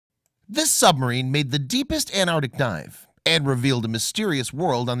This submarine made the deepest Antarctic dive and revealed a mysterious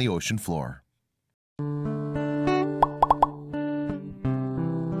world on the ocean floor.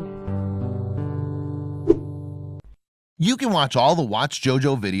 You can watch all the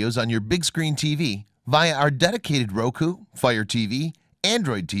watchJojo videos on your big screen TV via our dedicated Roku, FireTV,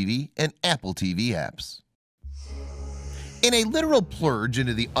 Android TV, and Apple TV apps. In a literal plunge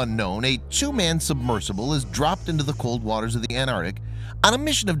into the unknown, a two-man submersible is dropped into the cold waters of the Antarctic on a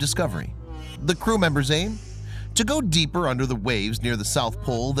mission of discovery. The crew members aim to go deeper under the waves near the South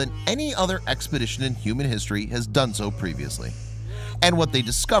Pole than any other expedition in human history has done so previously. And what they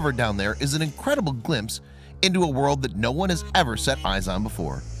discovered down there is an incredible glimpse into a world that no one has ever set eyes on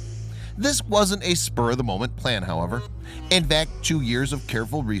before. This wasn't a spur-of-the-moment plan, however. In fact, 2 years of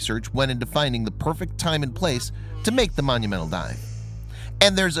careful research went into finding the perfect time and place to make the monumental dive.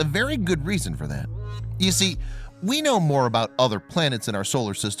 And there's a very good reason for that. You see, we know more about other planets in our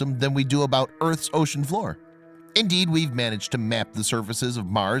solar system than we do about Earth's ocean floor. Indeed, we've managed to map the surfaces of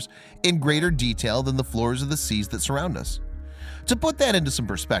Mars in greater detail than the floors of the seas that surround us. To put that into some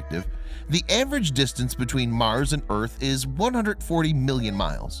perspective, the average distance between Mars and Earth is 140 million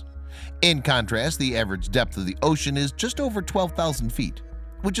miles. In contrast, the average depth of the ocean is just over 12,000 feet,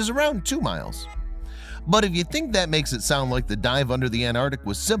 which is around 2 miles. But if you think that makes it sound like the dive under the Antarctic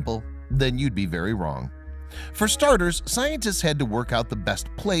was simple, then you'd be very wrong. For starters, scientists had to work out the best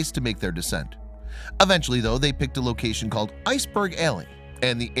place to make their descent. Eventually, though, they picked a location called Iceberg Alley,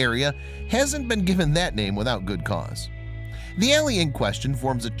 and the area hasn't been given that name without good cause. The alley in question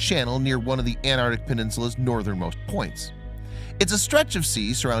forms a channel near one of the Antarctic Peninsula's northernmost points. It's a stretch of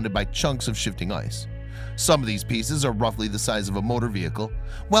sea surrounded by chunks of shifting ice. Some of these pieces are roughly the size of a motor vehicle,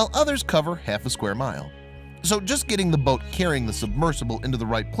 while others cover half a square mile. So just getting the boat carrying the submersible into the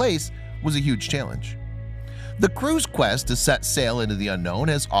right place was a huge challenge. The crew's quest to set sail into the unknown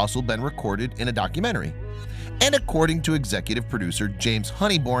has also been recorded in a documentary. And according to executive producer James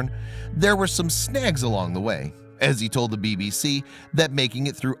Honeyborn, there were some snags along the way, as he told the BBC that making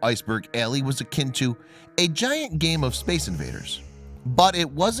it through Iceberg Alley was akin to a giant game of Space Invaders. But it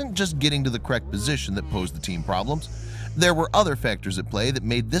wasn't just getting to the correct position that posed the team problems. There were other factors at play that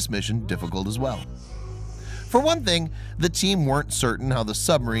made this mission difficult as well. For one thing, the team weren't certain how the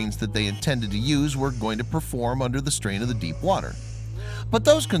submarines that they intended to use were going to perform under the strain of the deep water. But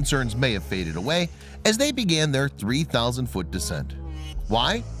those concerns may have faded away as they began their 3,000-foot descent.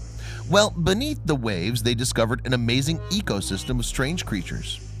 Why? Well, beneath the waves, they discovered an amazing ecosystem of strange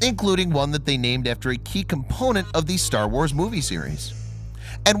creatures, including one that they named after a key component of the Star Wars movie series.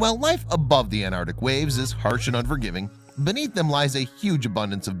 And while life above the Antarctic waves is harsh and unforgiving, beneath them lies a huge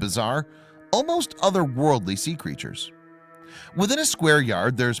abundance of bizarre, almost otherworldly sea creatures. Within a square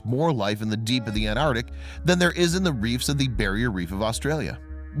yard, there's more life in the deep of the Antarctic than there is in the reefs of the Barrier Reef of Australia.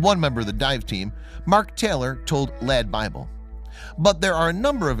 One member of the dive team, Mark Taylor, told Lad Bible. But there are a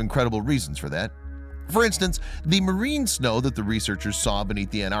number of incredible reasons for that. For instance, the marine snow that the researchers saw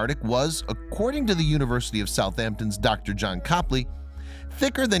beneath the Antarctic was, according to the University of Southampton's Dr. John Copley,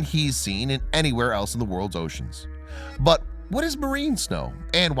 thicker than he's seen in anywhere else in the world's oceans. But what is marine snow,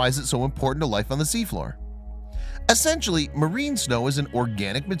 and why is it so important to life on the seafloor? Essentially, marine snow is an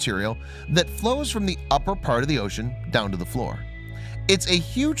organic material that flows from the upper part of the ocean down to the floor. It's a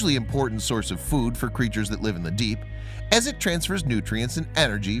hugely important source of food for creatures that live in the deep, as it transfers nutrients and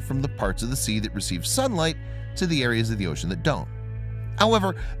energy from the parts of the sea that receive sunlight to the areas of the ocean that don't.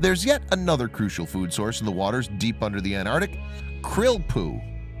 However, there's yet another crucial food source in the waters deep under the Antarctic: krill poo.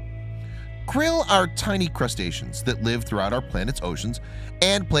 Krill are tiny crustaceans that live throughout our planet's oceans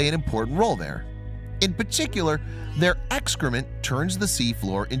and play an important role there. In particular, their excrement turns the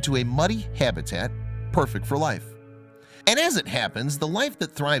seafloor into a muddy habitat perfect for life. And as it happens, the life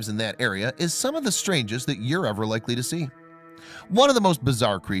that thrives in that area is some of the strangest that you're ever likely to see. One of the most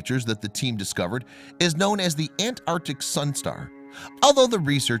bizarre creatures that the team discovered is known as the Antarctic Sun Star, although the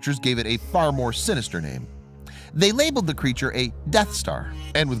researchers gave it a far more sinister name. They labeled the creature a Death Star,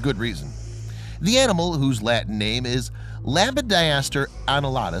 and with good reason. The animal, whose Latin name is Labidiaster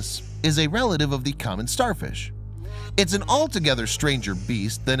anulatus, is a relative of the common starfish. It's an altogether stranger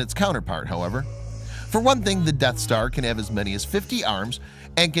beast than its counterpart, however. For one thing, the Death Star can have as many as 50 arms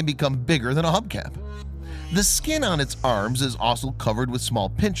and can become bigger than a hubcap. The skin on its arms is also covered with small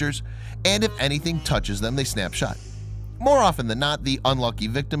pincers, and if anything touches them, they snap shut. More often than not, the unlucky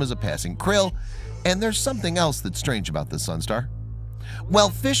victim is a passing krill, and there's something else that's strange about this sunstar. While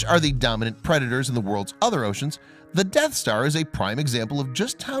fish are the dominant predators in the world's other oceans, the Death Star is a prime example of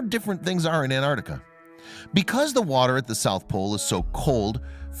just how different things are in Antarctica. Because the water at the South Pole is so cold,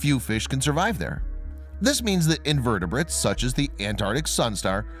 few fish can survive there. This means that invertebrates such as the Antarctic Sun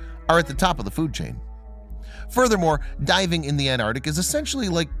Star are at the top of the food chain. Furthermore, diving in the Antarctic is essentially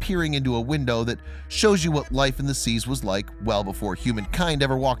like peering into a window that shows you what life in the seas was like well before humankind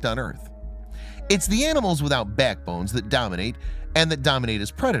ever walked on Earth. It's the animals without backbones that dominate, and that dominate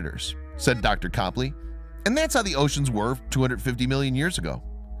as predators, said Dr. Copley, and that's how the oceans were 250 million years ago.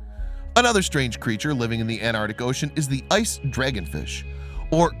 Another strange creature living in the Antarctic Ocean is the ice dragonfish,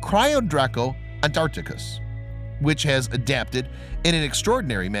 or Cryodraco antarcticus, which has adapted in an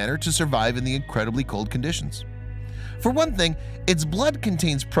extraordinary manner to survive in the incredibly cold conditions. For one thing, its blood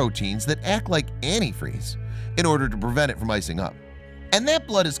contains proteins that act like antifreeze in order to prevent it from icing up. And that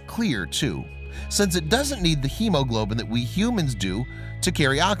blood is clear too, since it doesn't need the hemoglobin that we humans do to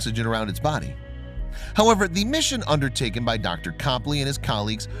carry oxygen around its body. However, the mission undertaken by Dr. Copley and his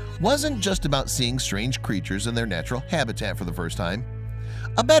colleagues wasn't just about seeing strange creatures in their natural habitat for the first time.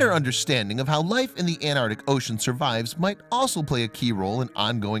 A better understanding of how life in the Antarctic Ocean survives might also play a key role in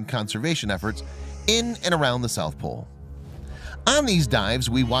ongoing conservation efforts in and around the South Pole. On these dives,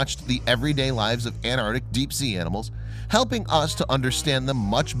 we watched the everyday lives of Antarctic deep-sea animals, helping us to understand them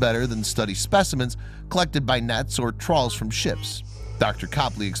much better than study specimens collected by nets or trawls from ships, Dr.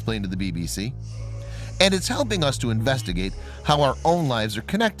 Copley explained to the BBC. And it's helping us to investigate how our own lives are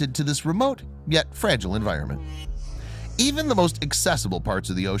connected to this remote yet fragile environment. Even the most accessible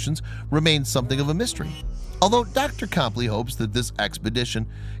parts of the oceans remain something of a mystery, although Dr. Copley hopes that this expedition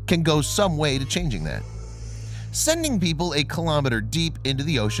can go some way to changing that. Sending people a kilometer deep into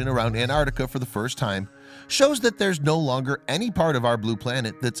the ocean around Antarctica for the first time shows that there's no longer any part of our blue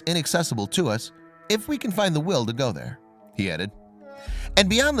planet that's inaccessible to us if we can find the will to go there, he added. And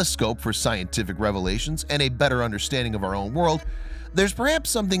beyond the scope for scientific revelations and a better understanding of our own world, there's perhaps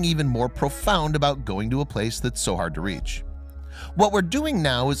something even more profound about going to a place that's so hard to reach. What we're doing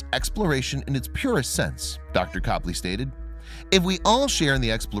now is exploration in its purest sense, Dr. Copley stated. If we all share in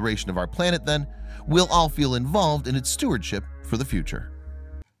the exploration of our planet, then we'll all feel involved in its stewardship for the future.